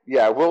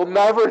 Yeah, we'll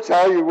never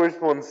tell you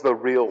which one's the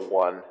real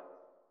one.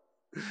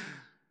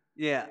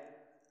 Yeah.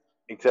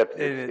 Except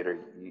Defeater,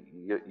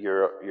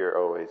 you're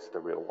always the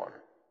real one.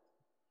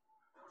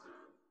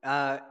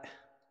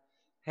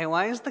 Hey,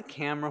 why is the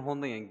camera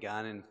holding a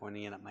gun and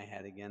pointing it at my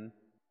head again?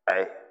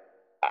 I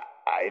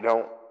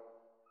don't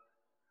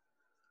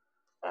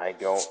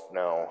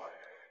know.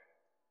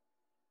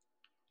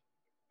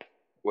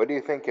 What do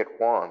you think it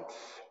wants?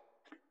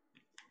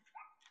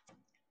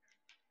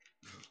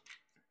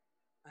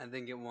 I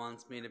think it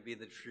wants me to be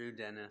the true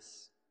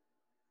Dennis.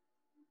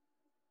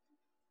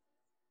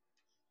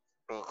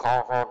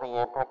 Because of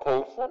the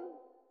implication?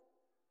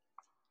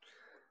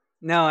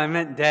 No, I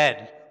meant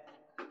dead.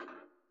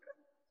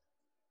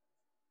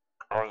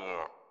 Oh,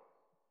 yeah.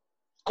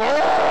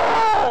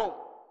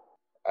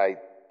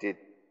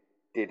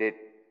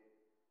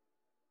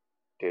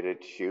 Did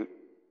it shoot?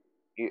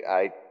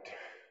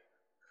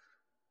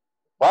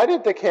 Why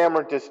did the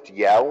camera just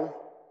yell?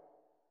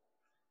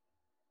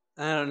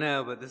 I don't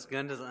know, but this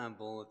gun doesn't have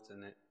bullets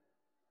in it.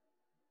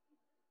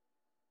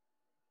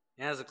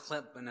 It has a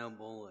clip but no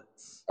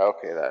bullets.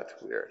 Okay, that's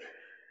weird.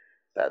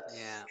 That's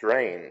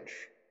strange.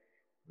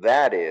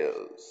 That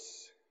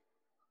is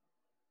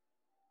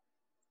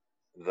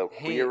the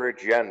Queer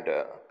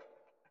Agenda.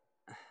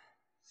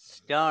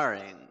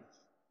 Starring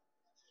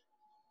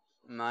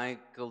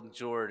Michael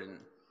Jordan.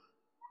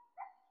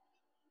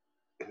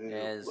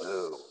 This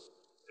is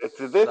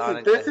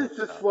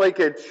just like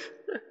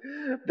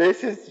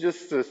this is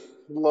just a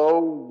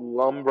slow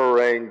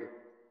lumbering.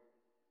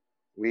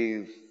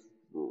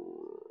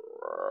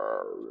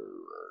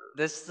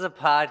 This is a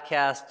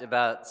podcast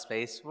about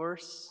Space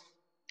Force.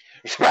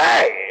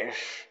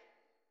 Space.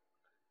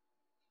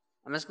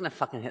 I'm just gonna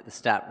fucking hit the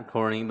stop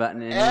recording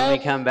button, and when we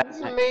come back,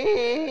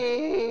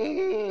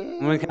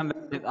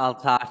 I'll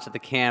talk to the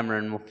camera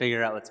and we'll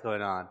figure out what's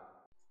going on.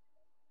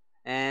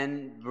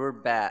 And we're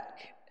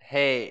back.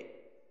 Hey,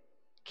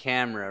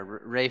 camera,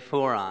 Ray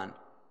Foron.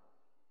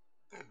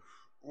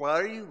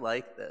 Why are you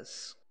like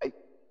this?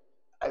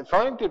 I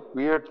find it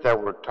weird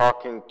that we're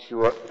talking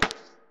to a.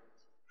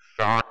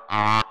 Shut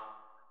up.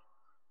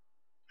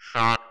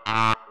 Shut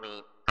up,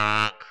 me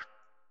back.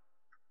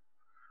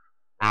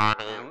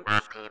 Ronnie,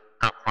 repeat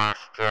the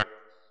question.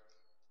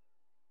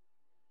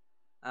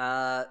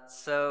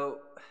 So,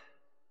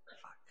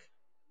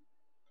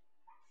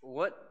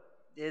 what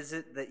is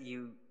it that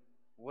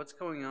what's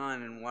going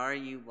on and why are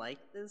you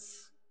like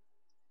this?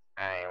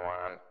 I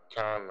want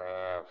to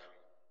live.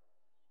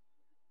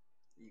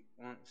 You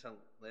want to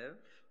live?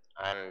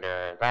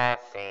 Under the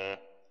sea.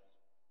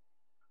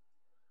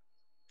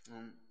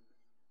 And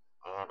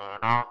an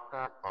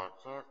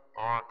octopus is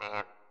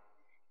born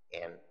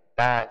in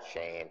the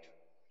shade.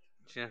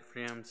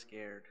 Jeffrey, I'm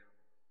scared.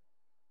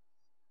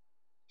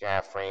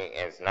 Jeffrey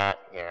is not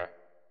here.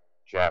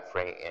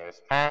 Jeffrey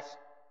is passed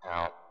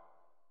out.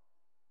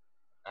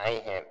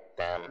 I hit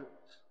them.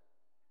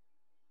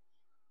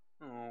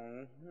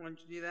 Oh, what'd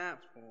you do that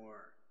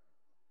for?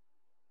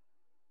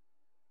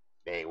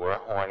 They were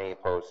horny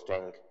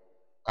posting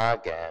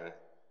again.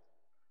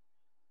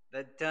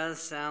 That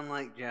does sound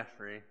like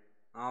Jeffrey.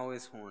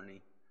 Always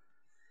horny.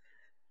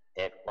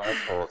 It was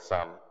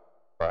wholesome,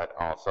 but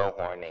also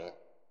horny.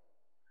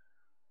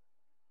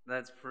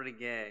 That's pretty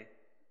gay.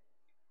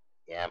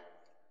 Yep.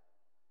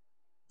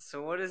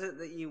 So what is it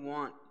that you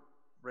want,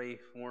 Ray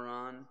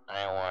Foron?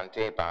 I want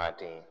a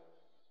body.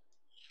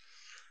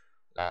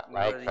 Not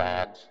like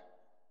that.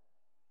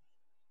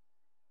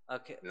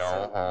 Okay, no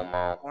so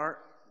homo. You aren't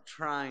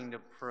trying to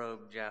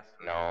probe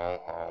Jeffrey. No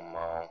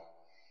homo.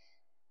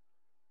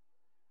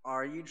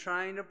 Are you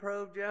trying to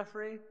probe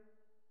Jeffrey?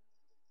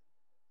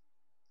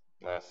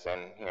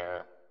 Listen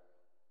here.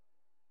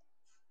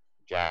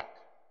 Jack.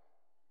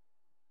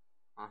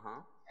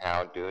 Uh-huh.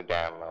 How do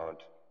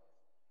download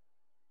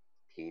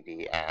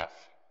PDF?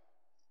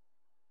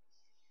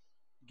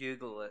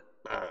 Google it.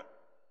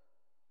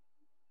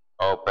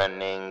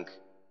 Opening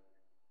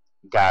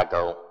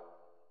goggle.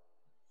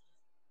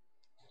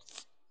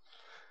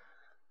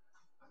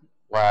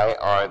 Why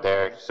are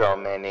there so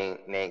many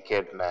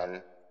naked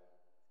men?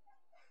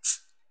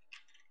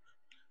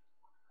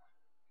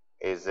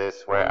 Is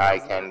this where I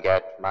can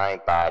get my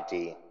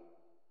body?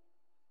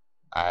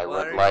 I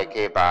would like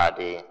a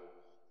body.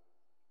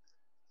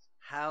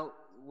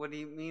 What do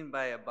you mean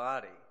by a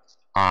body?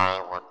 I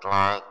would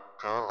like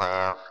to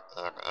live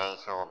in a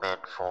human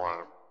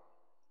form.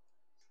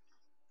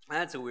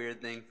 That's a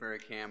weird thing for a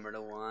camera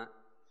to want.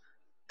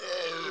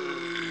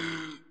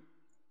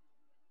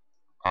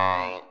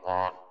 I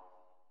want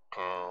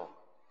to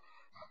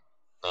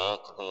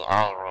make the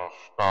Irish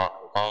not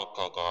white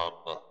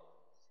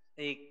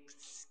again.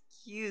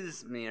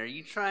 Excuse me, are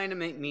you trying to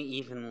make me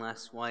even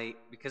less white?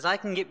 Because I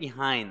can get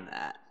behind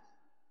that.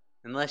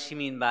 Unless you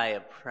mean by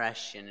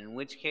oppression, in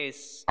which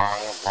case...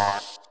 I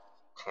want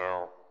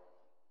to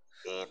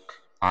eat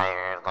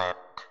Ireland.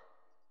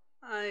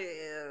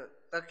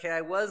 Okay,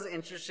 I was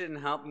interested in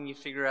helping you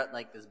figure out,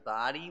 like, this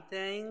body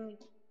thing.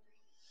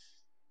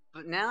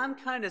 But now I'm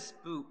kind of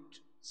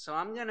spooked. So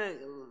I'm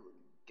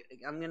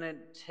gonna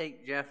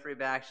take Jeffrey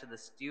back to the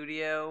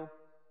studio.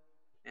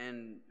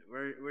 And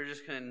we're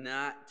just gonna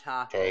not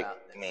talk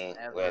about this me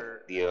ever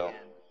with you. again.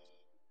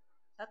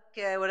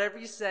 Okay, whatever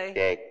you say.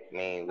 Take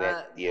me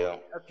with you.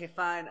 Okay,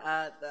 fine.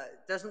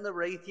 Doesn't the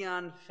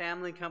Raytheon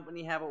family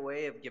company have a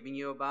way of giving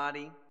you a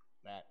body?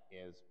 That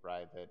is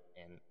private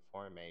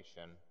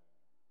information.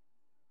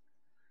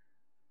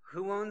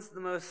 Who owns the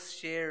most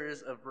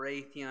shares of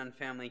Raytheon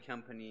family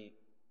company?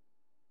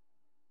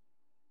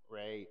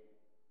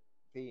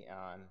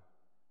 Raytheon.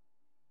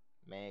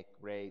 Make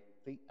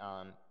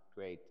Raytheon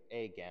great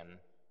again.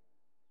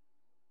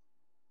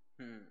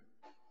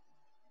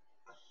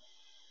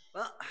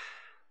 Well,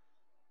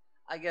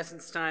 I guess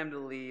it's time to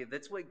leave.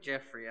 Let's wake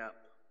Jeffrey up.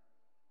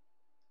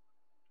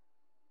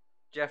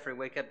 Jeffrey,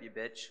 wake up, you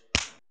bitch.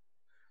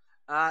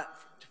 To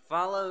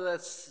follow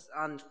us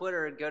on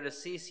Twitter, go to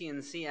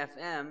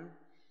CCNCFM,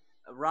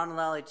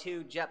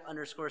 Ronalali2,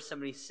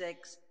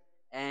 Jep_76,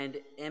 and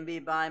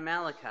MB by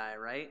Malachi,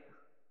 right?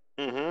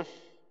 Mm-hmm.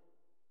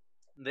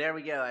 There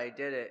we go, I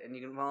did it. And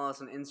you can follow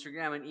us on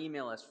Instagram and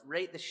email us.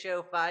 Rate the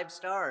show 5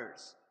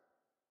 stars.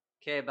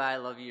 Okay, bye,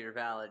 love you, you're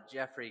valid.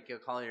 Jeffrey, go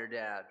call your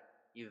dad.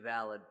 You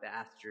valid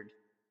bastard.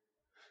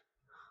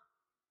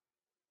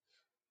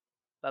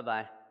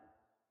 Bye-bye.